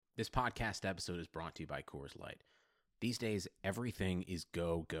This podcast episode is brought to you by Coors Light. These days, everything is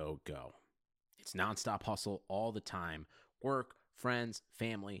go, go, go. It's nonstop hustle all the time. Work, friends,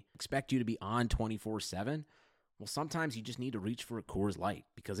 family expect you to be on 24/7. Well, sometimes you just need to reach for a Coors Light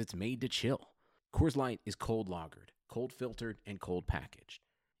because it's made to chill. Coors Light is cold lagered, cold filtered, and cold packaged.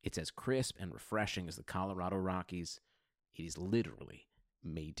 It's as crisp and refreshing as the Colorado Rockies. It is literally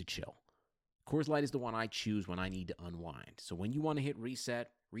made to chill. Coors Light is the one I choose when I need to unwind. So when you want to hit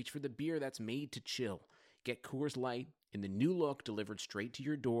reset, reach for the beer that's made to chill. Get Coors Light in the new look delivered straight to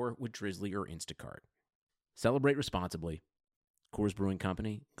your door with Drizzly or Instacart. Celebrate responsibly. Coors Brewing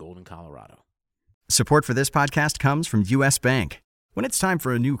Company, Golden, Colorado. Support for this podcast comes from U.S. Bank. When it's time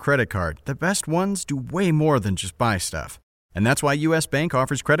for a new credit card, the best ones do way more than just buy stuff. And that's why U.S. Bank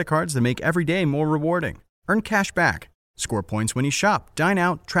offers credit cards that make every day more rewarding. Earn cash back. Score points when you shop, dine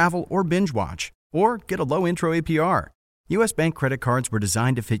out, travel, or binge watch. Or get a low intro APR. U.S. Bank credit cards were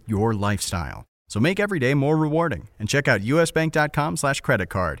designed to fit your lifestyle. So make every day more rewarding and check out usbank.com/credit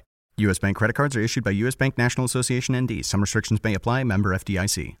card. U.S. Bank credit cards are issued by U.S. Bank National Association ND. Some restrictions may apply. Member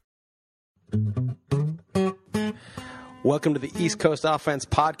FDIC. Welcome to the East Coast Offense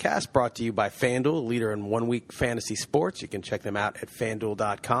Podcast, brought to you by FanDuel, leader in one-week fantasy sports. You can check them out at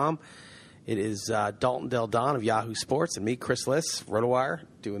FanDuel.com. It is Dalton Don of Yahoo Sports and me, Chris Liss, RotoWire,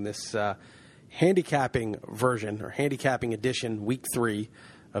 doing this handicapping version or handicapping edition, week 3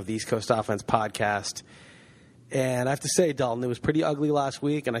 of the East Coast Offense Podcast. And I have to say, Dalton, it was pretty ugly last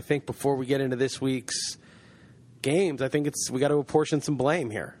week, and I think before we get into this week's games, I think we got to apportion some blame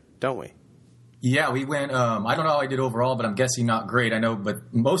here, don't we? Yeah, we went, I don't know how I did overall, but I'm guessing not great. I know,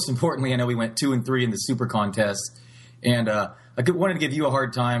 but most importantly, I know we went 2-3 in the Super Contest. And I wanted to give you a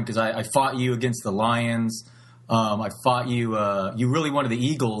hard time because I fought you against the Lions. I fought you. You really wanted the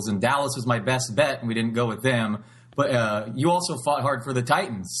Eagles, and Dallas was my best bet, and we didn't go with them. But you also fought hard for the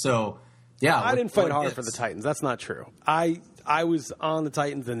Titans. So, yeah. I didn't fight hard for the Titans. That's not true. I was on the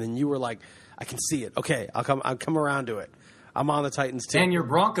Titans, and then you were like, I can see it. Okay, I'll come around to it. I'm on the Titans, too. And your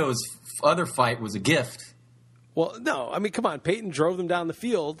Broncos other fight was a gift. Well, no. I mean, come on. Peyton drove them down the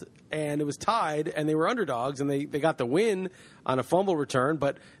field, and it was tied, and they were underdogs, and they got the win on a fumble return.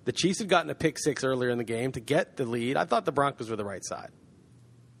 But the Chiefs had gotten a pick six earlier in the game to get the lead. I thought the Broncos were the right side.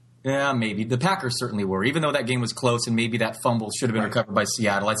 Yeah, maybe. The Packers certainly were. Even though that game was close and maybe that fumble should have been recovered by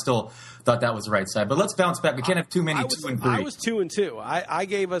Seattle, I still thought that was the right side. But let's bounce back. We can't have too many 2-3. I was 2-2. I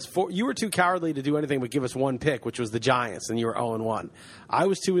gave us 4. You were too cowardly to do anything but give us one pick, which was the Giants, and you were 0-1. I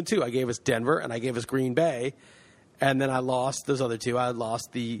was 2-2. I gave us Denver, and I gave us Green Bay. And then I lost those other two. I lost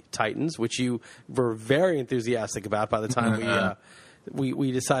the Titans, which you were very enthusiastic about by the time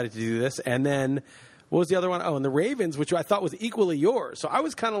we decided to do this. And then what was the other one? Oh, and the Ravens, which I thought was equally yours. So I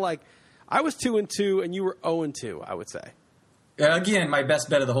was kind of like, I was 2-2, and you were 0-2, I would say. Again, my best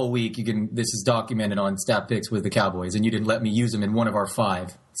bet of the whole week. This is documented on Stat Picks with the Cowboys, and you didn't let me use them in one of our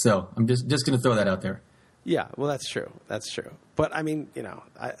 5. So I'm just going to throw that out there. Yeah, well, that's true. That's true. But, I mean,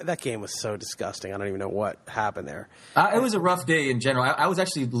 that game was so disgusting. I don't even know what happened there. It was a rough day in general. I was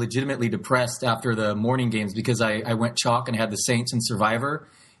actually legitimately depressed after the morning games because I went chalk and had the Saints and Survivor.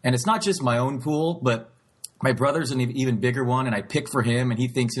 And it's not just my own pool, but my brother's an even bigger one, and I pick for him, and he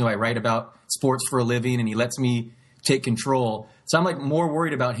thinks, I write about sports for a living, and he lets me take control. So I'm, more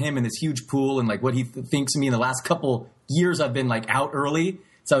worried about him in this huge pool and, what he thinks of me in the last couple years. I've been, out early.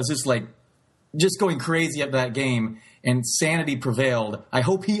 So I was just going crazy at that game, and sanity prevailed. I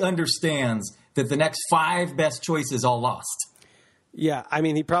hope he understands that the next 5 best choices all lost. Yeah, I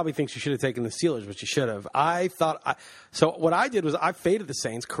mean, he probably thinks you should have taken the Steelers, which you should have. So what I did was I faded the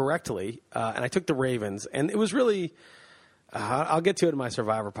Saints correctly, and I took the Ravens, and it was really I'll get to it in my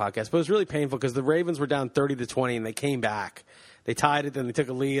Survivor podcast, but it was really painful because the Ravens were down 30-20, and they came back. They tied it, then they took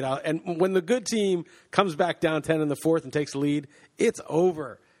a lead. And when the good team comes back down 10 in the 4th and takes the lead, it's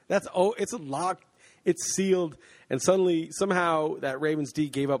over. It's locked. It's sealed. And somehow that Ravens D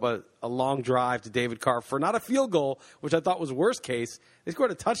gave up a long drive to David Carr for not a field goal, which I thought was worst case. They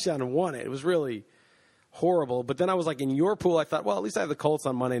scored a touchdown and won it. It was really horrible. But then I was in your pool, I thought, well, at least I have the Colts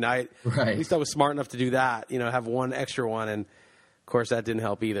on Monday night. Right. At least I was smart enough to do that, have one extra one. And, of course, that didn't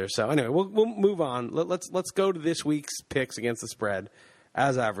help either. So, anyway, we'll move on. Let's go to this week's picks against the spread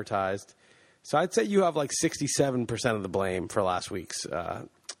as advertised. So I'd say you have 67% of the blame for last week's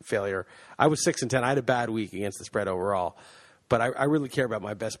failure. I was 6-10. I had a bad week against the spread overall, but I really care about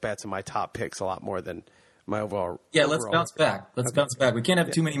my best bets and my top picks a lot more than my overall. Yeah, let's bounce back. Bounce back. We can't have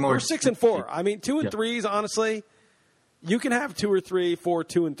too many more. We're 6-4. I mean, 2 and 3s. Honestly, you can have 2 or 3, 4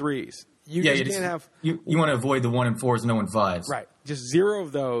 2 and 3s. You can't have. You want to avoid the 1 and 4s, no 1-5s. Right. Just 0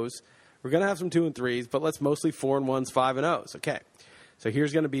 of those. We're gonna have some 2 and 3s, but let's mostly 4 and 1s, 5 and 0s. Okay. So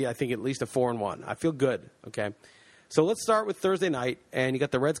here's going to be, I think, at least a 4-1. I feel good. Okay. So let's start with Thursday night, and you got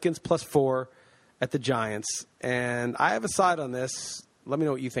the Redskins +4 at the Giants. And I have a side on this. Let me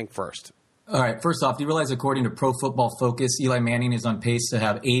know what you think first. All right. First off, do you realize according to Pro Football Focus, Eli Manning is on pace to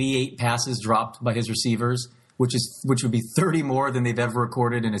have 88 passes dropped by his receivers, which would be 30 more than they've ever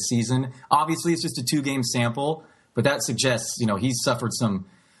recorded in a season. Obviously, it's just a 2-game sample, but that suggests, he's suffered some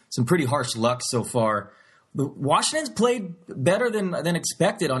pretty harsh luck so far. Washington's played better than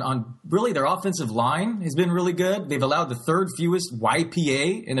expected on really their offensive line has been really good. They've allowed the third fewest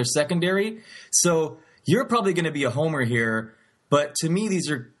YPA in their secondary. So you're probably going to be a homer here. But to me, these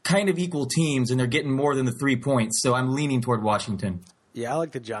are kind of equal teams, and they're getting more than the 3 points. So I'm leaning toward Washington. Yeah, I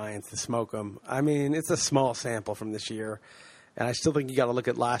like the Giants to smoke them. I mean, it's a small sample from this year. And I still think you got to look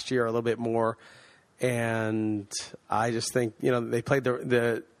at last year a little bit more. And I just think, they played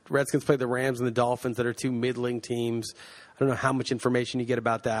the Redskins played the Rams and the Dolphins that are 2 middling teams. I don't know how much information you get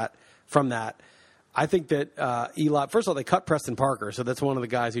about that from that. I think that Eli, first of all, they cut Preston Parker, so that's one of the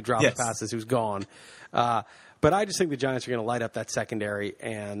guys who drops passes who's gone. But I just think the Giants are going to light up that secondary,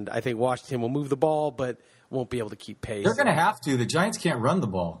 and I think Washington will move the ball but won't be able to keep pace. They're going to have to. The Giants can't run the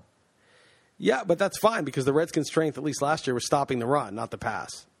ball. Yeah, but that's fine because the Redskins' strength, at least last year, was stopping the run, not the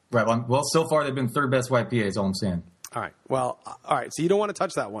pass. Right. Well, so far they've been third best YPA is all I'm saying. All right. Well, all right. So you don't want to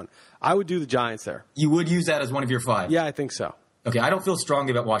touch that one. I would do the Giants there. You would use that as one of your 5? Yeah, I think so. Okay, I don't feel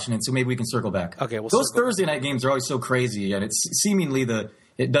strongly about Washington, so maybe we can circle back. Okay, those Thursday night games are always so crazy, and it's seemingly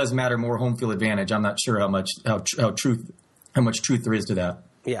it does matter more home field advantage. I'm not sure how much truth there is to that.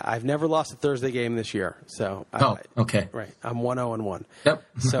 Yeah, I've never lost a Thursday game this year. So okay, right. I'm 1-0-1. Yep.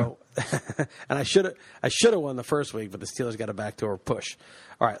 So, and I should have won the first week, but the Steelers got a backdoor push.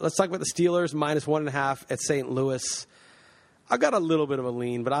 All right, let's talk about the Steelers -1.5 at St. Louis. I got a little bit of a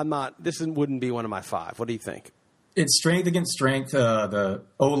lean, but I'm not. This wouldn't be one of my 5. What do you think? It's strength against strength. The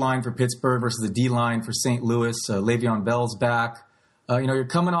O-line for Pittsburgh versus the D-line for St. Louis. Le'Veon Bell's back. You're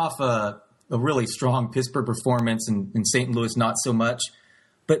coming off a really strong Pittsburgh performance, and in St. Louis not so much.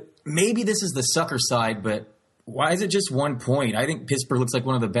 But maybe this is the sucker side, but why is it just 1 point? I think Pittsburgh looks like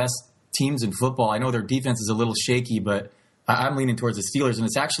one of the best teams in football. I know their defense is a little shaky, but I'm leaning towards the Steelers, and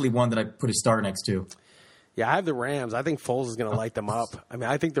it's actually one that I put a star next to. Yeah, I have the Rams. I think Foles is going to light them up. I mean,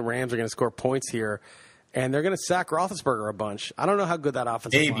 I think the Rams are going to score points here, and they're going to sack Roethlisberger a bunch. I don't know how good that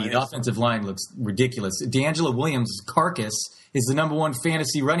offensive line is. The offensive line looks ridiculous. D'Angelo Williams' carcass is the number 1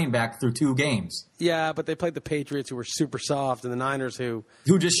 fantasy running back through 2 games. Yeah, but they played the Patriots, who were super soft, and the Niners, who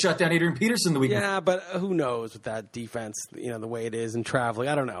just shut down Adrian Peterson the week before. Yeah, but who knows with that defense, the way it is and traveling.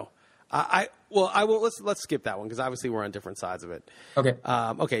 I don't know. I will. Let's skip that one because obviously we're on different sides of it. Okay.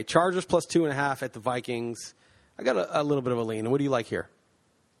 Okay. Chargers +2.5 at the Vikings. I got a little bit of a lean. What do you like here?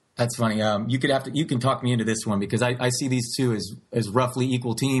 That's funny. You can talk me into this one because I see these two as roughly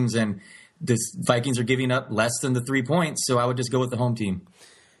equal teams, and the Vikings are giving up less than the 3 points. So I would just go with the home team.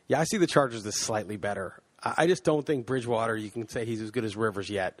 Yeah, I see the Chargers as slightly better. I just don't think Bridgewater, you can say he's as good as Rivers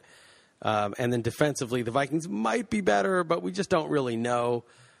yet. And then defensively, the Vikings might be better, but we just don't really know.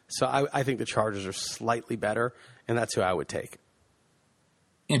 So I think the Chargers are slightly better, and that's who I would take.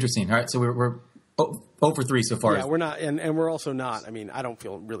 Interesting. All right, so we're 0 for 3 so far. Yeah, we're not, and we're also not. I mean, I don't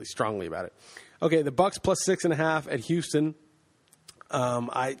feel really strongly about it. Okay, the Bucks +6.5 at Houston.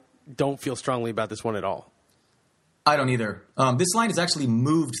 I don't feel strongly about this one at all. I don't either. This line has actually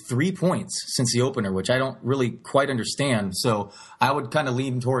moved 3 points since the opener, which I don't really quite understand. So I would kind of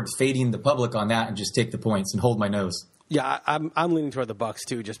lean towards fading the public on that and just take the points and hold my nose. Yeah, I'm leaning toward the Bucks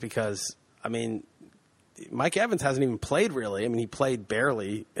too, just because. I mean, Mike Evans hasn't even played really. I mean, he played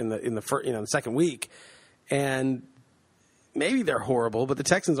barely in the first, the second week, and maybe they're horrible, but the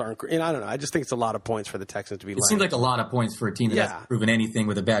Texans aren't. And I don't know. I just think it's a lot of points for the Texans to be. It seems like a lot of points for a team that hasn't proven anything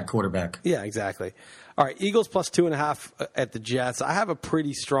with a bad quarterback. Yeah, exactly. All right, Eagles +2.5 at the Jets. I have a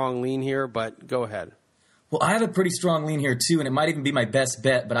pretty strong lean here, but go ahead. Well, I have a pretty strong lean here, too, and it might even be my best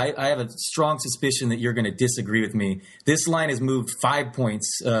bet, but I have a strong suspicion that you're going to disagree with me. This line has moved 5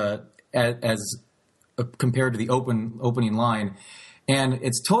 points as compared to the opening line, and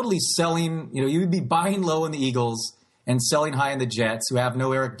it's totally selling. You would be buying low in the Eagles and selling high in the Jets, who have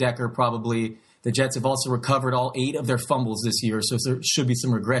no Eric Decker probably. The Jets have also recovered all 8 of their fumbles this year, so there should be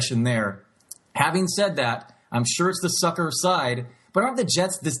some regression there. Having said that, I'm sure it's the sucker side, but aren't the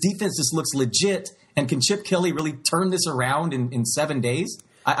Jets, this defense just looks legit, and can Chip Kelly really turn this around in 7 days?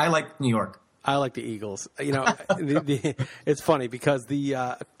 I like New York. I like the Eagles. It's funny because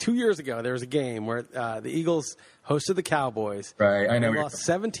 2 years ago there was a game where the Eagles hosted the Cowboys. Right, I know. They lost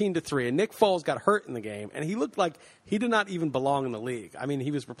 17-3, and Nick Foles got hurt in the game, and he looked like he did not even belong in the league. I mean,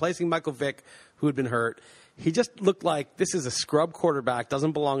 he was replacing Michael Vick, who had been hurt. he just looked like this is a scrub quarterback,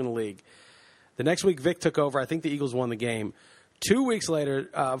 doesn't belong in the league. The next week, Vic took over. I think the Eagles won the game. 2 weeks later,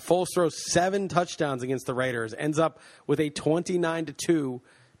 Foles throws 7 touchdowns against the Raiders, ends up with a 29-2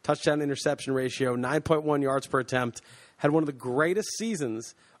 touchdown-interception ratio, 9.1 yards per attempt, had one of the greatest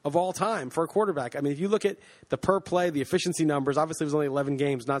seasons of all time for a quarterback. I mean, if you look at the per play, the efficiency numbers, obviously it was only 11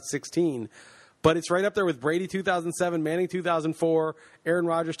 games, not 16, but it's right up there with Brady 2007, Manning 2004, Aaron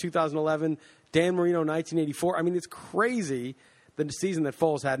Rodgers 2011, Dan Marino 1984. I mean, it's crazy the season that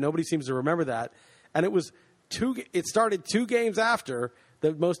Foles had. Nobody seems to remember that. And it started 2 games after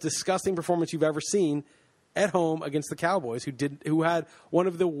the most disgusting performance you've ever seen at home against the Cowboys, who had one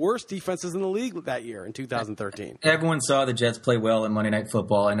of the worst defenses in the league that year in 2013. Everyone saw the Jets play well in Monday Night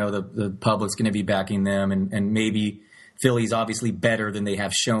Football. I know the public's going to be backing them, and maybe Philly's obviously better than they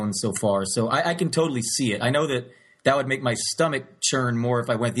have shown so far. So I can totally see it. I know that would make my stomach churn more if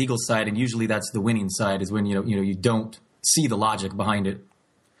I went the Eagles side, and usually that's the winning side, is when you don't see the logic behind it.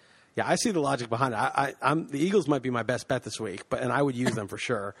 Yeah, I see the logic behind it. The Eagles might be my best bet this week, and I would use them for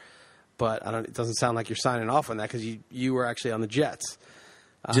sure. But it doesn't sound like you're signing off on that because you were actually on the Jets.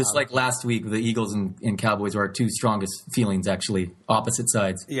 Just like last week, the Eagles and Cowboys were our 2 strongest feelings, actually, opposite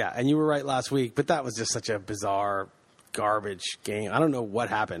sides. Yeah, and you were right last week, but that was just such a bizarre, garbage game. I don't know what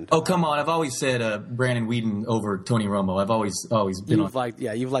happened. Oh, come on. I've always said Brandon Weeden over Tony Romo. I've always been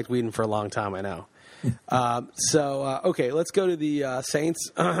you've liked Weeden for a long time, I know. Okay, let's go to the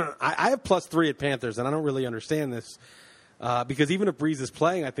Saints. I have +3 at Panthers, and I don't really understand this. Because even if Breeze is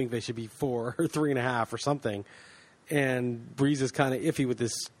playing, I think they should be 4 or 3.5 or something. And Breeze is kind of iffy with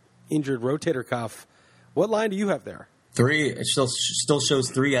this injured rotator cuff. What line do you have there? 3. It still shows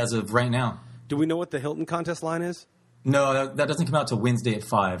 3 as of right now. Do we know what the Hilton contest line is? No, that doesn't come out till Wednesday at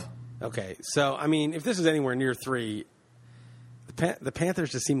 5. Okay, so, I mean, if this is anywhere near 3, the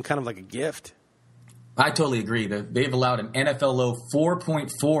Panthers just seem kind of like a gift. I totally agree. They've allowed an NFL low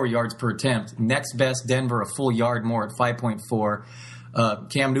 4.4 yards per attempt. Next best, Denver, a full yard more at 5.4.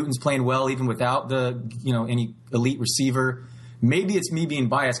 Cam Newton's playing well even without any elite receiver. Maybe it's me being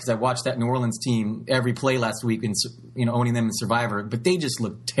biased because I watched that New Orleans team every play last week and owning them in Survivor, but they just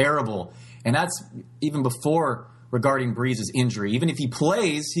look terrible. And that's even before regarding Breeze's injury. Even if he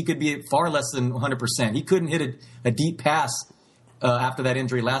plays, he could be at far less than 100%. He couldn't hit a deep pass after that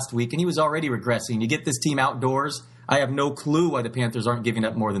injury last week, and he was already regressing. You get this team outdoors. I have no clue why the Panthers aren't giving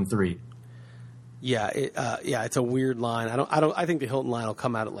up more than 3. Yeah, it's a weird line. I think the Hilton line will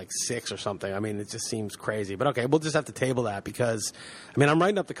come out at like 6 or something. I mean, it just seems crazy. But okay, we'll just have to table that because, I mean, I'm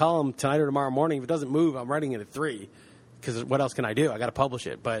writing up the column tonight or tomorrow morning. If it doesn't move, I'm writing it at 3 because what else can I do? I got to publish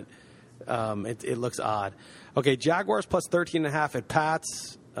it, but it looks odd. Okay, Jaguars +13.5 at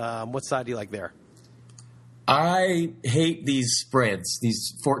Pats. What side do you like there? I hate these spreads,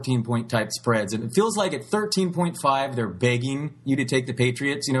 these 14-point type spreads. And it feels like at 13.5, they're begging you to take the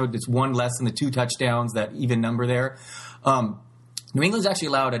Patriots. It's 1 less than the 2 touchdowns, that even number there. New England's actually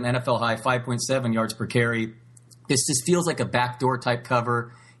allowed an NFL high 5.7 yards per carry. This just feels like a backdoor type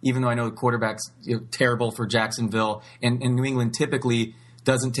cover, even though I know the quarterback's terrible for Jacksonville. And New England typically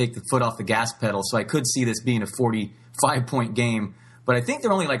doesn't take the foot off the gas pedal. So I could see this being a 45-point game. But I think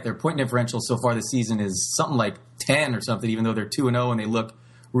they're only their point differential so far this season is something like 10 or something, even though they're 2-0 and they look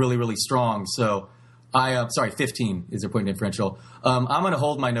really, really strong. So 15 is their point differential. I'm going to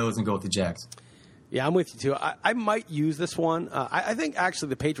hold my nose and go with the Jags. Yeah, I'm with you too. I might use this one. I think actually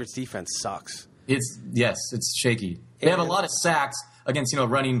the Patriots defense sucks. It's shaky. They have a lot of sacks against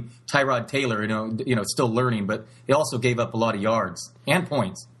running Tyrod Taylor. Still learning, but they also gave up a lot of yards and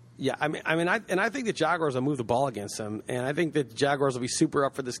points. Yeah, I think the Jaguars will move the ball against them, and I think the Jaguars will be super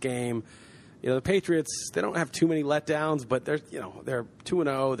up for this game. The Patriots, they don't have too many letdowns, but they're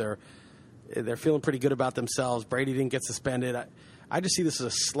 2-0. They're feeling pretty good about themselves. Brady didn't get suspended. I just see this as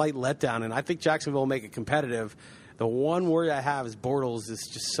a slight letdown, and I think Jacksonville will make it competitive. The one worry I have is Bortles is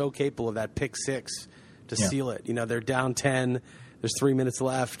just so capable of that pick 6 to seal it. They're down 10. There's 3 minutes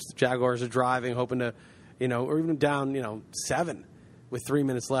left. Jaguars are driving, hoping to, or even down, 7. With 3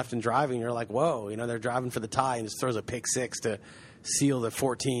 minutes left and driving, you're like, whoa, they're driving for the tie and just throws a pick 6 to seal the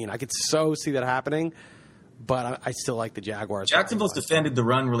 14. I could so see that happening, but I still like the Jaguars. Jacksonville's defended the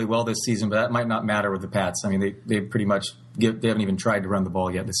run really well this season, but that might not matter with the Pats. I mean, they pretty much they haven't even tried to run the ball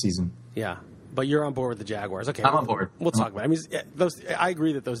yet this season. Yeah, but you're on board with the Jaguars. Okay, I'm on board. We'll talk about it. I mean, I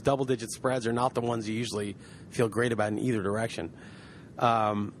agree that those double-digit spreads are not the ones you usually feel great about in either direction.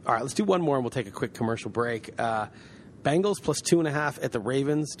 All right, let's do one more and we'll take a quick commercial break. Bengals +2.5 at the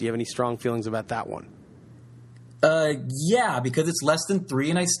Ravens. Do you have any strong feelings about that one? Yeah, because it's less than 3,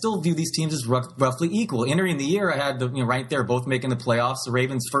 and I still view these teams as roughly equal. Entering the year, I had the right there, both making the playoffs. The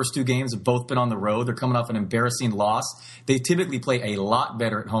Ravens' first 2 games have both been on the road. They're coming off an embarrassing loss. They typically play a lot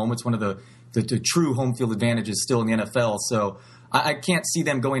better at home. It's one of the true home field advantages still in the NFL. So I can't see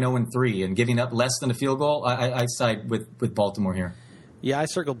them going 0-3 and giving up less than a field goal. I side with Baltimore here. Yeah, I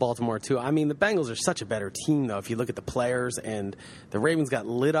circled Baltimore, too. I mean, the Bengals are such a better team, though, if you look at the players. And the Ravens got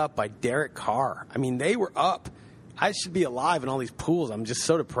lit up by Derek Carr. I mean, they were up. I should be alive in all these pools. I'm just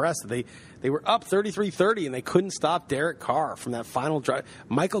so depressed. They were up 33-30, and they couldn't stop Derek Carr from that final drive.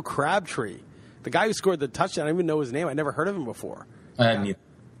 Michael Crabtree, the guy who scored the touchdown, I don't even know his name. I never heard of him before. I hadn't either.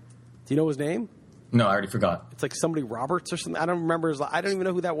 Do you know his name? No, I already forgot. It's like somebody Roberts or something. I don't remember I don't even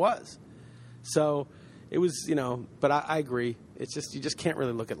know who that was. So it was, but I agree. It's just, you just can't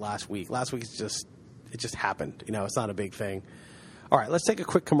really look at last week. Last week, it just happened. It's not a big thing. All right, let's take a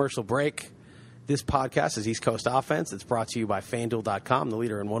quick commercial break. This podcast is East Coast Offense. It's brought to you by FanDuel.com, the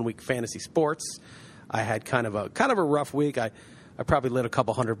leader in one-week fantasy sports. I had kind of a rough week. I probably lit a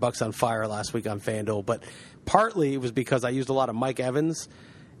couple $100 on fire last week on FanDuel, but partly it was because I used a lot of Mike Evans,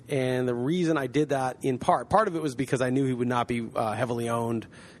 and the reason I did that in part of it was because I knew he would not be heavily owned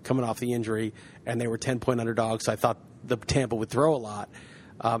coming off the injury, and they were 10-point underdogs, so I thought the Tampa would throw a lot.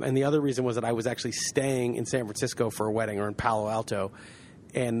 And the other reason was that I was actually staying in San Francisco for a wedding, or in Palo Alto,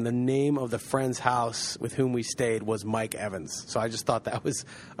 and the name of the friend's house with whom we stayed was Mike Evans. So I just thought that was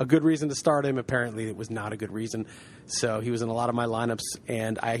a good reason to start him. Apparently it was not a good reason. So he was in a lot of my lineups,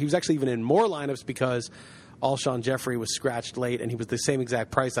 and he was actually even in more lineups because Alshon Jeffrey was scratched late, and he was the same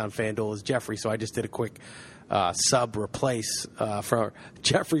exact price on FanDuel as Jeffrey. So I just did a quick sub replace for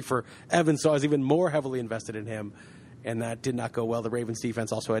Jeffrey for Evans. So I was even more heavily invested in him, and that did not go well. The Ravens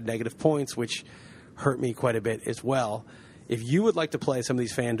defense also had negative points, which hurt me quite a bit as well. If you would like to play some of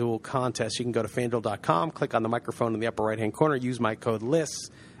these FanDuel contests, you can go to FanDuel.com, click on the microphone in the upper right-hand corner, use my code LISS,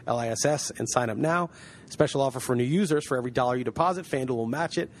 L-I-S-S, and sign up now. Special offer for new users. For every $1 you deposit, FanDuel will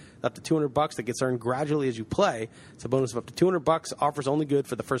match it up to $200 that gets earned gradually as you play. It's a bonus of up to $200. Offer's only good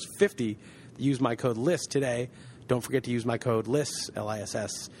for the first 50 that use my code LISS today. Don't forget to use my code LISS,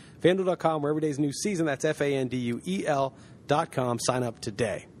 L-I-S-S. FanDuel.com, where every day's new season. That's FanDuel.com. Sign up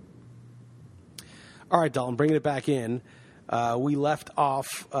today. All right, Dalton, bringing it back in. We left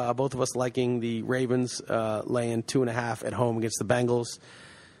off, both of us liking the Ravens laying 2.5 at home against the Bengals.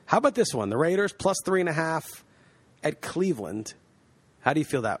 How about this one? The Raiders plus 3.5 at Cleveland. How do you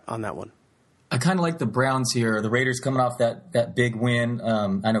feel on that one? I kind of like the Browns here. The Raiders coming off that big win.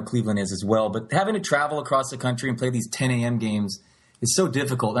 I know Cleveland is as well. But having to travel across the country and play these 10 a.m. games is so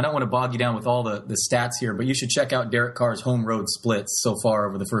difficult. I don't want to bog you down with all the stats here, but you should check out Derek Carr's home road splits so far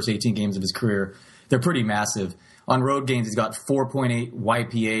over the first 18 games of his career. They're pretty massive. On road games, he's got 4.8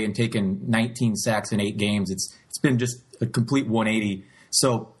 YPA and taken 19 sacks in 8 games. It's been just a complete 180.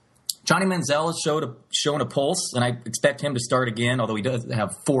 So Johnny Manziel has shown a pulse, and I expect him to start again, although he does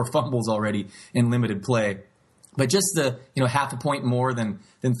have 4 fumbles already in limited play. But just the half a point more than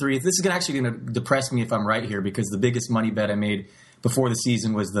 3. This is actually going to depress me if I'm right here, because the biggest money bet I made before the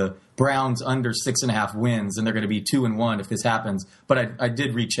season was the Browns under 6.5 wins, and they're going to be 2-1 if this happens. But I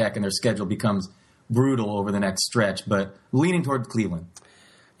did recheck, and their schedule becomes brutal over the next stretch, but leaning toward Cleveland.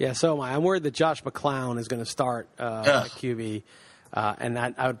 Yeah, so am I. I'm worried that Josh McClown is going to start at QB, and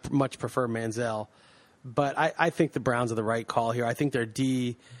I would much prefer Manziel. But I think the Browns are the right call here. I think their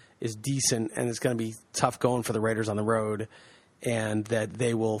D is decent, and it's going to be tough going for the Raiders on the road, and that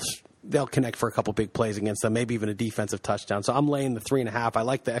they'll connect for a couple big plays against them, maybe even a defensive touchdown. So I'm laying the 3.5. I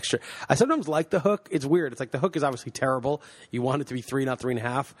like the extra. I sometimes like the hook. It's weird. It's like the hook is obviously terrible. You want it to be 3, not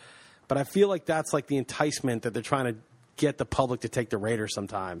 3.5. But I feel like that's like the enticement that they're trying to get the public to take the Raiders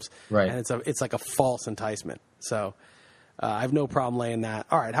sometimes. Right. And it's like a false enticement. So I have no problem laying that.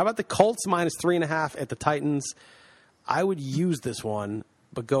 All right, how about the Colts minus 3.5 at the Titans? I would use this one,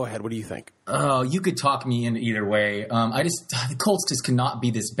 but go ahead. What do you think? Oh, you could talk me in either way. The Colts just cannot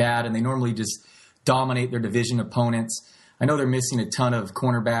be this bad, and they normally just dominate their division opponents. I know they're missing a ton of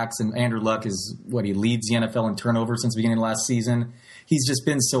cornerbacks, and Andrew Luck is he leads the NFL in turnovers since the beginning of last season. He's just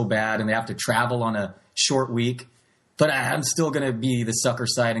been so bad, and they have to travel on a short week. But I'm still going to be the sucker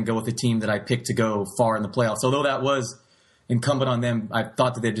side and go with the team that I picked to go far in the playoffs. Although that was incumbent on them, I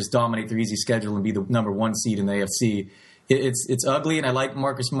thought that they'd just dominate their easy schedule and be the number 1 seed in the AFC. It's ugly, and I like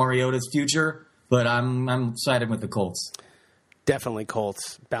Marcus Mariota's future, but I'm sided with the Colts. Definitely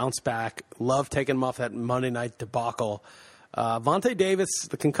Colts. Bounce back. Love taking them off that Monday night debacle. Vontae Davis,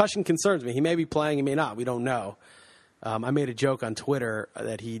 the concussion concerns me. He may be playing, he may not. We don't know. I made a joke on Twitter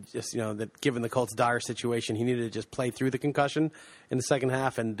that he just, that given the Colts' dire situation, he needed to just play through the concussion in the second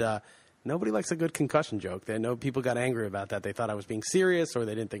half. And Nobody likes a good concussion joke. I know people got angry about that. They thought I was being serious or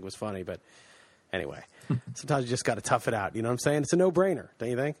they didn't think it was funny. But anyway, sometimes you just got to tough it out. You know what I'm saying? It's a no-brainer, don't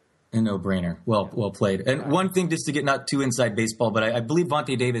you think? A no-brainer. Well played. And one thing, just to get not too inside baseball, but I believe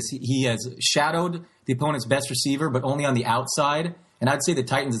Vontae Davis, he has shadowed the opponent's best receiver, but only on the outside. And I'd say the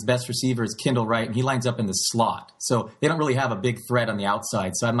Titans' best receiver is Kendall Wright, and he lines up in the slot. So they don't really have a big threat on the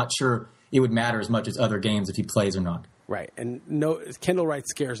outside. So I'm not sure it would matter as much as other games if he plays or not. Right. And Kendall Wright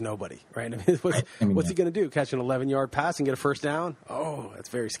scares nobody, right? I mean, what's he going to do? Catch an 11-yard pass and get a first down? Oh, that's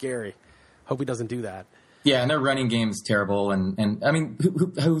very scary. Hope he doesn't do that. Yeah, and their running game's terrible, and I mean,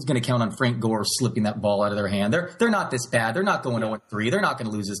 who's going to count on Frank Gore slipping that ball out of their hand? They're not this bad. They're not going 0-3. They're not going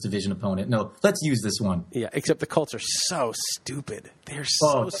to lose this division opponent. No, let's use this one. Yeah, except the Colts are so stupid. They're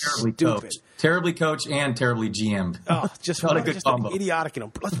so terribly stupid. Coached. Terribly coached and terribly GM'd. Oh, just not a good combo. Idiotic. You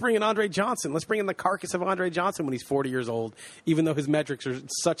know, let's bring in Andre Johnson. Let's bring in the carcass of Andre Johnson when he's 40 years old, even though his metrics are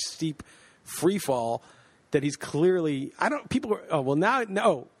such steep free fall that he's clearly.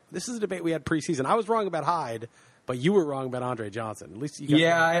 This is a debate we had preseason. I was wrong about Hyde. But you were wrong about Andre Johnson. At least you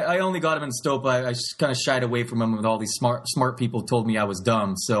got I only got him in Stope. I kind of shied away from him when all these smart people told me I was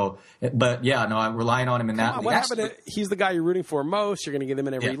dumb. So, but yeah, no, I'm relying on him in that. What happened to, he's the guy you're rooting for most. You're going to get him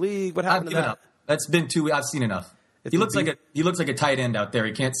in every league. What happened to that? That's been I've seen enough. He looks like a tight end out there.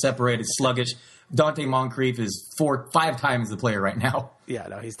 He can't separate. He's sluggish. Dante Moncrief is 4-5 times the player right now. Yeah,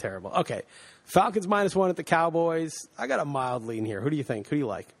 no, he's terrible. Okay, Falcons -1 at the Cowboys. I got a mild lean here. Who do you think? Who do you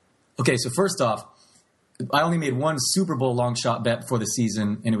like? Okay, so first off, I only made one Super Bowl long shot bet before the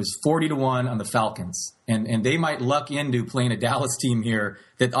season, and it was 40-1 on the Falcons. And they might luck into playing a Dallas team here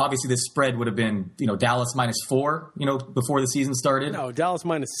that obviously this spread would have been, Dallas -4, before the season started. No, Dallas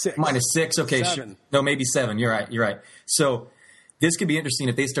 -6. -6, okay. 7. No, maybe 7. You're right. So this could be interesting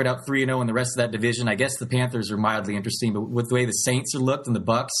if they start out 3-0 in the rest of that division. I guess the Panthers are mildly interesting, but with the way the Saints are looked and the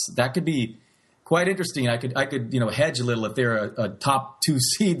Bucks, that could be quite interesting. I could hedge a little if they're a top 2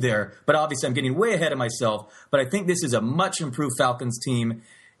 seed there. But obviously I'm getting way ahead of myself. But I think this is a much improved Falcons team.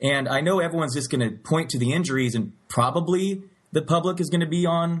 And I know everyone's just going to point to the injuries, and probably the public is going to be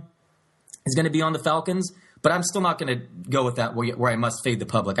on the Falcons. But I'm still not going to go with that where I must fade the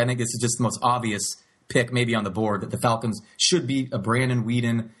public. I think this is just the most obvious pick maybe on the board, that the Falcons should beat a Brandon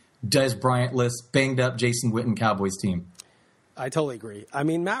Weeden, Des Bryant-less, banged up Jason Witten Cowboys team. I totally agree. I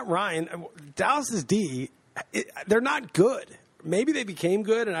mean, Matt Ryan, Dallas's D, they're not good. Maybe they became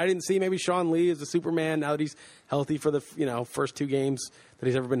good, and I didn't see. Maybe Sean Lee is a Superman now that he's healthy for the first 2 games that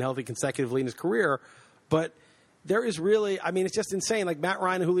he's ever been healthy consecutively in his career. But there is really, it's just insane. Like Matt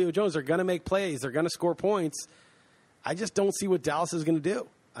Ryan and Julio Jones, they're going to make plays. They're going to score points. I just don't see what Dallas is going to do.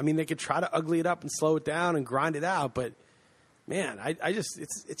 I mean, they could try to ugly it up and slow it down and grind it out, but man, it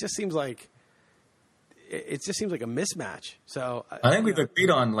just seems like. It just seems like a mismatch. So I think we've agreed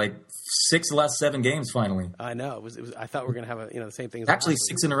on like 6 of the last 7 games. Finally, I know it was. I thought we were going to have the same thing. As actually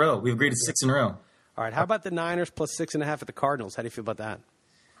 6 in a row. We agreed to 6 in a row. All right. How about the Niners plus 6.5 at the Cardinals? How do you feel about that?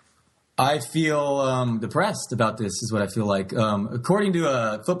 I feel depressed about this. Is what I feel like. According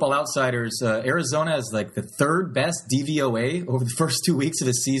to Football Outsiders, Arizona is like the 3rd best DVOA over the first 2 weeks of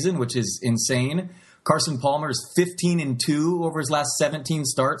the season, which is insane. Carson Palmer is 15-2 over his last 17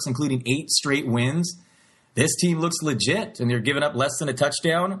 starts, including 8 straight wins. This team looks legit, and they're giving up less than a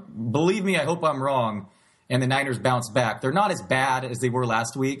touchdown. Believe me, I hope I'm wrong, and the Niners bounce back. They're not as bad as they were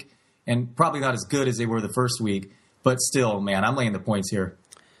last week, and probably not as good as they were the first week, but still, man, I'm laying the points here.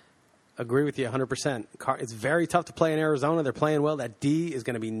 Agree with you 100%. It's very tough to play in Arizona. They're playing well. That D is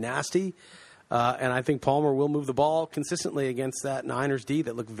going to be nasty, and I think Palmer will move the ball consistently against that Niners D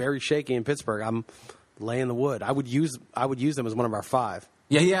that looked very shaky in Pittsburgh. I'm laying the wood. I would use them as one of our 5.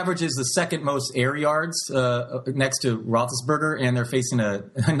 Yeah, he averages the 2nd most air yards next to Roethlisberger, and they're facing a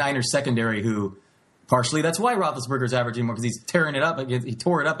Niners secondary who, partially, that's why Roethlisberger's averaging more, because he's tearing it up. He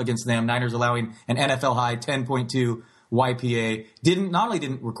tore it up against them. Niners allowing an NFL high 10.2 YPA. Not only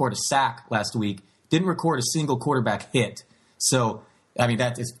didn't record a sack last week, didn't record a single quarterback hit. So,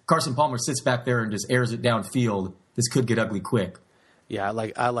 that is, Carson Palmer sits back there and just airs it downfield. This could get ugly quick. Yeah,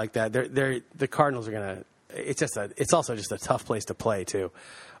 I like that. The Cardinals are going to. It's also just a tough place to play too.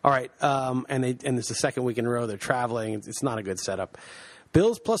 All right, and it's the 2nd week in a row they're traveling. It's not a good setup.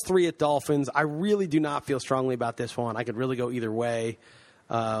 Bills plus 3 at Dolphins. I really do not feel strongly about this one. I could really go either way.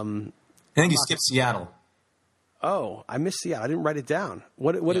 I think you skipped Seattle. Oh, I missed Seattle. I didn't write it down.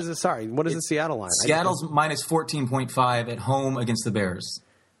 What is it? Sorry, what is the Seattle line? Seattle's minus 14.5 at home against the Bears.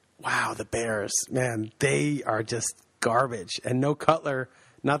 Wow, the Bears, man, they are just garbage, and no Cutler.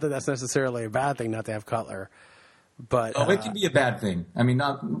 Not that that's necessarily a bad thing not to have Cutler, but it can be a bad thing.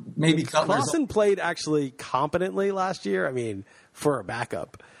 Not maybe Cutler. Clausen played actually competently last year. For a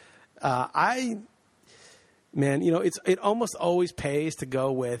backup, Man, it almost always pays to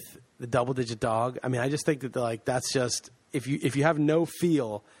go with the double-digit dog. I mean, I just think that that's just if you have no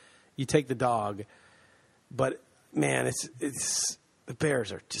feel, you take the dog. But man, it's the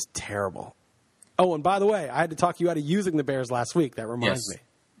Bears are just terrible. Oh, and by the way, I had to talk you out of using the Bears last week. That reminds me.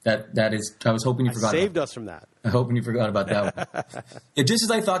 That is. I was hoping you forgot. Saved us from that. I'm hoping you forgot about that one. Just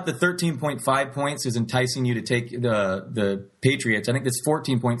as I thought the 13.5 points is enticing you to take the Patriots, I think this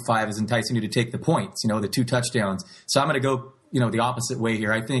 14.5 is enticing you to take the points. The 2 touchdowns. So I'm going to go the opposite way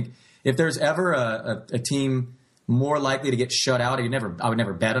here. I think if there's ever a team more likely to get shut out, I would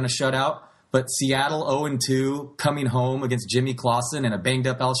never bet on a shutout. But Seattle 0-2 coming home against Jimmy Clausen and a banged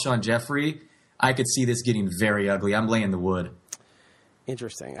up Alshon Jeffrey, I could see this getting very ugly. I'm laying the wood.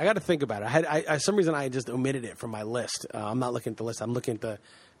 Interesting. I got to think about it. I some reason I just omitted it from my list. I'm not looking at the list. I'm looking at the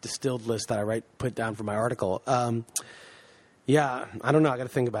distilled list that I put down for my article. Yeah, I don't know. I got to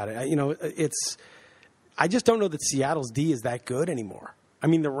think about it. I just don't know that Seattle's D is that good anymore. I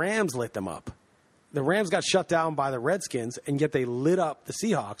mean, the Rams lit them up. The Rams got shut down by the Redskins, and yet they lit up the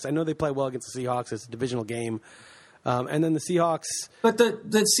Seahawks. I know they play well against the Seahawks. It's a divisional game. And then the Seahawks. But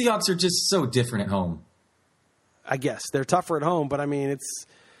the Seahawks are just so different at home. I guess they're tougher at home, but I mean, it's,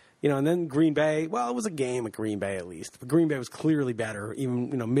 and then Green Bay, well, it was a game at Green Bay at least. But Green Bay was clearly better,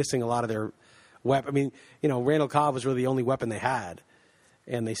 even, missing a lot of their weapon. I mean, Randall Cobb was really the only weapon they had.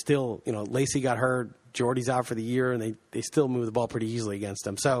 And they still, Lacey got hurt, Jordy's out for the year, and they still move the ball pretty easily against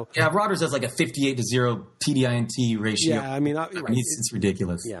them. So yeah, Rodgers has like a 58-0 TDINT ratio. Yeah, I mean, it's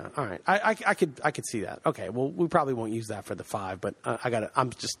ridiculous. Yeah, all right, I could see that. Okay, well, we probably won't use that for the 5, but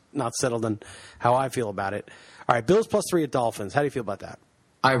I'm just not settled on how I feel about it. All right, Bills +3 at Dolphins. How do you feel about that?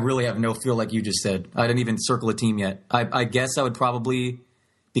 I really have no feel, like you just said. I didn't even circle a team yet. I guess I would probably,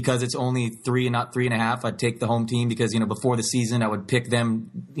 because it's only 3 and not 3.5, I'd take the home team because, before the season I would pick them,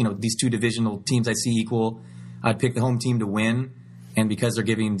 these 2 divisional teams I see equal. I'd pick the home team to win. And because they're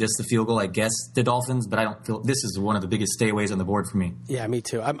giving just the field goal, I guess the Dolphins, but I don't feel this is one of the biggest stayaways on the board for me. Yeah, me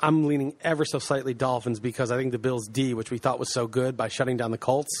too. I'm leaning ever so slightly Dolphins because I think the Bills' D, which we thought was so good by shutting down the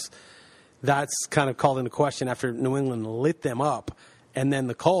Colts, that's kind of called into question after New England lit them up. And then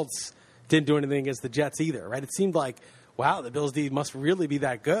the Colts didn't do anything against the Jets either, right? It seemed like, wow, the Bills' D must really be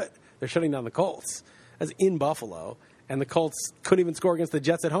that good. They're shutting down the Colts. That's in Buffalo, and the Colts couldn't even score against the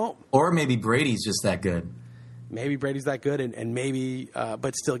Jets at home. Or maybe Brady's just that good. Maybe Brady's that good, and maybe,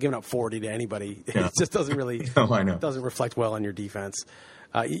 but still giving up 40 to anybody, yeah. It just doesn't really doesn't reflect well on your defense.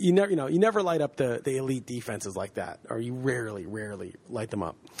 You never light up the elite defenses like that, or you rarely light them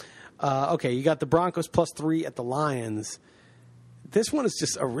up. Okay, you got the Broncos +3 at the Lions. This one is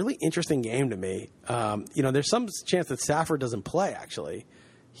just a really interesting game to me. There's some chance that Stafford doesn't play, actually.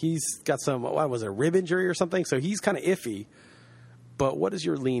 He's got some, a rib injury or something, so he's kind of iffy. But what is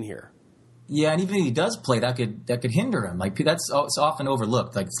your lean here? Yeah, and even if he does play, that could hinder him. Like it's often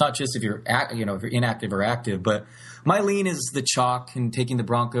overlooked. Like it's not just if you're if you're inactive or active. But my lean is the chalk and taking the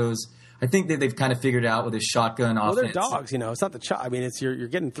Broncos. I think that they've kind of figured out with his shotgun offense. Well, they're dogs, It's not the chalk. I mean, it's you're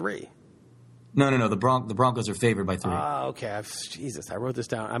getting 3. No. The Broncos are favored by 3. Oh, okay. Jesus, I wrote this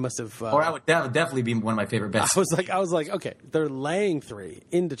down. I must have. That would definitely be one of my favorite bets. I was like, okay, they're laying 3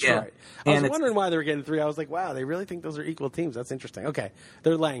 in Detroit. Yeah. I was wondering why they were getting 3. I was like, wow, they really think those are equal teams. That's interesting. Okay,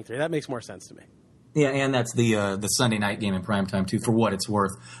 they're laying 3. That makes more sense to me. Yeah, and that's the Sunday night game in primetime too. For what it's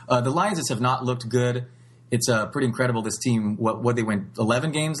worth, the Lions have not looked good. It's pretty incredible. This team, what they went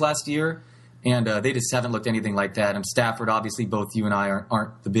 11 games last year, and they just haven't looked anything like that. And Stafford, obviously, both you and I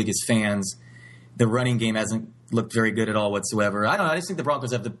aren't the biggest fans. The running game hasn't looked very good at all whatsoever. I don't know. I just think the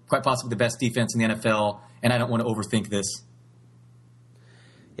Broncos have quite possibly the best defense in the NFL, and I don't want to overthink this.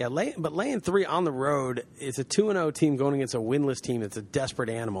 Yeah, but laying 3 on the road, it's a 2-0 team going against a winless team that's a desperate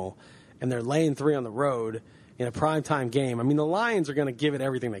animal, and they're laying 3 on the road in a primetime game. I mean, the Lions are going to give it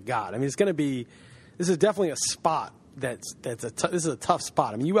everything they got. I mean, this is definitely a spot this is a tough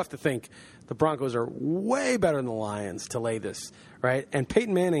spot. I mean, you have to think the Broncos are way better than the Lions to lay this, right? And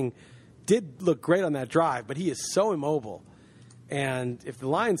Peyton Manning did look great on that drive, but he is so immobile. And if the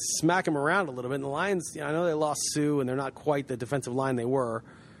Lions smack him around a little bit, and the Lions, I know they lost Sue, and they're not quite the defensive line they were.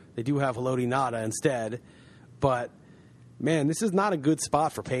 They do have Haloti Ngata instead. But, man, this is not a good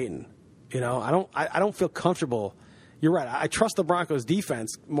spot for Peyton. I don't feel comfortable. You're right. I trust the Broncos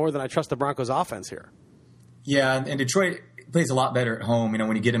defense more than I trust the Broncos offense here. Yeah, and Detroit plays a lot better at home,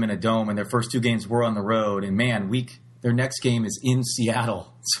 when you get them in a dome, and their first 2 games were on the road. And, man, their next game is in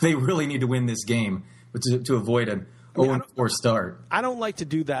Seattle. So they really need to win this game to avoid an 0-4 start. I don't like to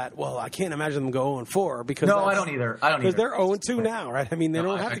do that. Well, I can't imagine them go 0-4 because I don't either. Because they're 0-2 now, right? I mean, they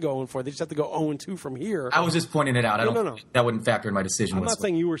don't have to go 0-4. They just have to go 0-2 from here. I was just pointing it out. No. That wouldn't factor in my decision. I'm not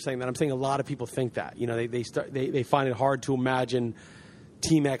saying you were saying that. I'm saying a lot of people think that. They find it hard to imagine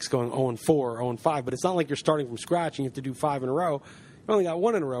Team X going 0-4 or 0-5, but it's not like you're starting from scratch and you have to do 5 in a row. You only got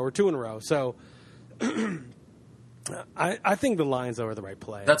 1 in a row or 2 in a row. So I think the Lions are the right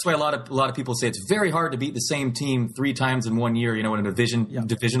play. That's why a lot of people say it's very hard to beat the same team 3 times in 1 year. When a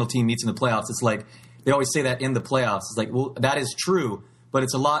divisional team meets in the playoffs, it's like they always say that in the playoffs. It's like, well, that is true, but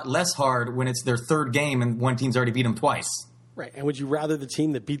it's a lot less hard when it's their 3rd game and one team's already beat them twice. Right, and would you rather the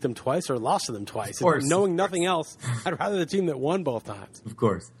team that beat them twice or lost to them twice? Of course. Knowing nothing else, I'd rather the team that won both times. Of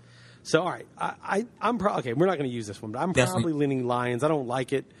course. So, all right, I'm probably okay. We're not going to use this one, but I'm probably leaning Lions. I don't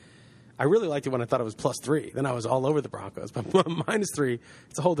like it. I really liked it when I thought it was +3. Then I was all over the Broncos. But -3,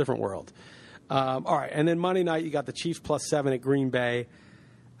 it's a whole different world. All right, and then Monday night you got the Chiefs +7 at Green Bay.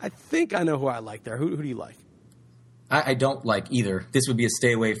 I think I know who I like there. Who do you like? I don't like either. This would be a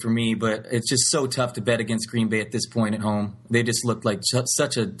stay away for me, but it's just so tough to bet against Green Bay at this point at home. They just look like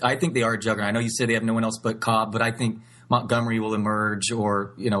such a – I think they are a juggernaut. I know you said they have no one else but Cobb, but I think Montgomery will emerge,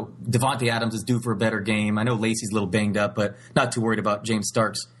 or, Devontae Adams is due for a better game. I know Lacey's a little banged up, but not too worried about James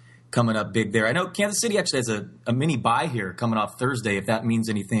Starks coming up big there. I know Kansas City actually has a mini bye here coming off Thursday, if that means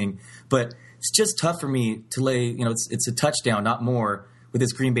anything. But it's just tough for me to lay, it's a touchdown, not more, with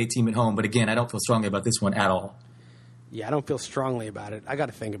this Green Bay team at home. But again, I don't feel strongly about this one at all. Yeah, I don't feel strongly about it. I got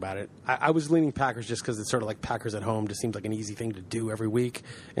to think about it. I was leaning Packers just because it's sort of like Packers at home. Just seems like an easy thing to do every week,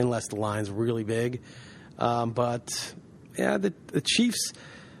 unless the line's really big. But yeah, the Chiefs,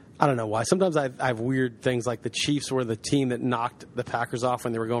 I don't know why. Sometimes I have weird things like the Chiefs were the team that knocked the Packers off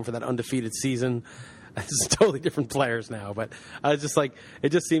when they were going for that undefeated season. It's totally different players now, but I was just like, it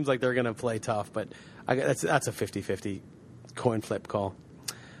just seems like they're going to play tough. But that's a 50-50 coin flip call.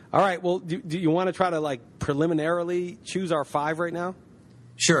 All right. Well, do you want to try to preliminarily choose our 5 right now?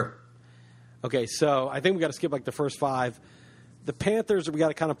 Sure. Okay. So I think we got to skip the first 5. The Panthers, we got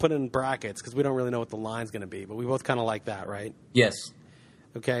to kind of put in brackets because we don't really know what the line's going to be, but we both kind of like that, right? Yes.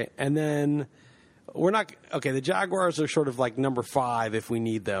 Okay. And then we're not – okay, the Jaguars are sort of number 5 if we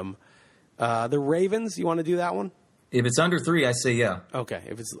need them. The Ravens, you want to do that one? If it's under 3, I say yeah. Okay.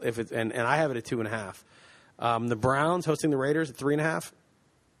 If it's and I have it at 2.5. The Browns hosting the Raiders at 3.5.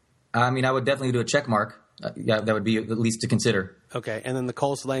 I mean, I would definitely do a check mark. Yeah, that would be at least to consider. Okay. And then the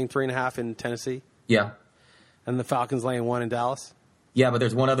Colts laying 3.5 in Tennessee. Yeah. And the Falcons laying 1 in Dallas. Yeah, but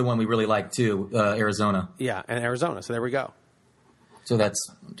there's one other one we really like too, Arizona. Yeah, and Arizona. So there we go. So that's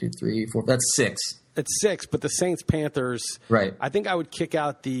 1, 2, 3, 4. That's 6. It's 6, but the Saints Panthers. Right. I think I would kick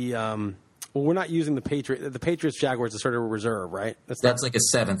out the. Well, we're not using the Patriots. The Patriots Jaguars is sort of a reserve, right? That's like a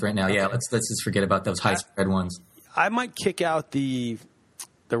 7th right now. Okay. Yeah. Let's just forget about those high spread ones. I might kick out the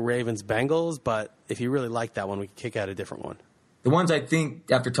Ravens Bengals, but if you really like that one, we can kick out a different one. The ones I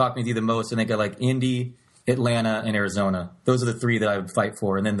think, after talking with you the most, I think I like Indy, Atlanta, and Arizona. Those are the 3 that I would fight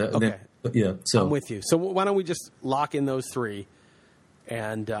for. And then yeah. So I'm with you. So why don't we just lock in those 3?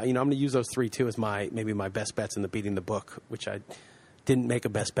 And I'm going to use those 3 too as maybe my best bets in the beating the book, which I didn't make a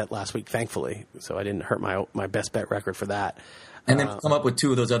best bet last week, thankfully, so I didn't hurt my best bet record for that. And then come up with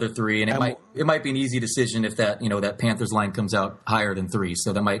 2 of those other 3, and it might be an easy decision if that that Panthers line comes out higher than 3.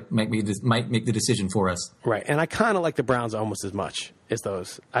 So that might make the decision for us. Right, and I kind of like the Browns almost as much as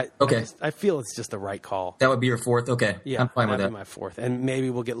those. I feel it's just the right call. That would be your 4th. Okay, yeah, I'm fine with that. That'd be my 4th, and maybe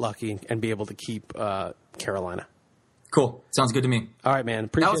we'll get lucky and be able to keep Carolina. Cool, sounds good to me. All right, man.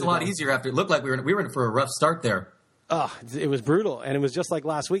 Appreciate that was a lot easier after. It looked like we were in for a rough start there. Oh, it was brutal, and it was just like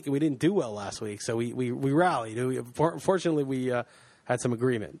last week, and we didn't do well last week, so we rallied. Fortunately, we had some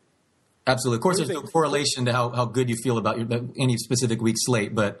agreement. Absolutely. Of course, there's no correlation to how good you feel about any specific week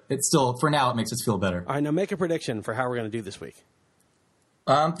slate, but it's still, for now, it makes us feel better. All right, now make a prediction for how we're going to do this week.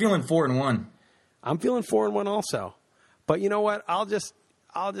 I'm feeling 4-1. I'm feeling 4-1 also, but you know what? I'll just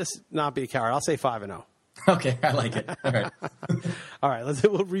not be a coward. I'll say 5-0. Okay, I like it. All right. All right,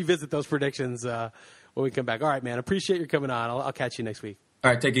 we'll revisit those predictions when we come back. All right, man. Appreciate your coming on. I'll catch you next week. All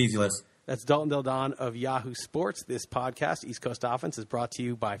right, take it easy, Les. That's Dalton Del Don of Yahoo Sports. This podcast, East Coast Offense, is brought to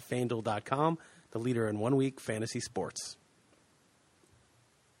you by FanDuel.com, the leader in 1 week fantasy sports.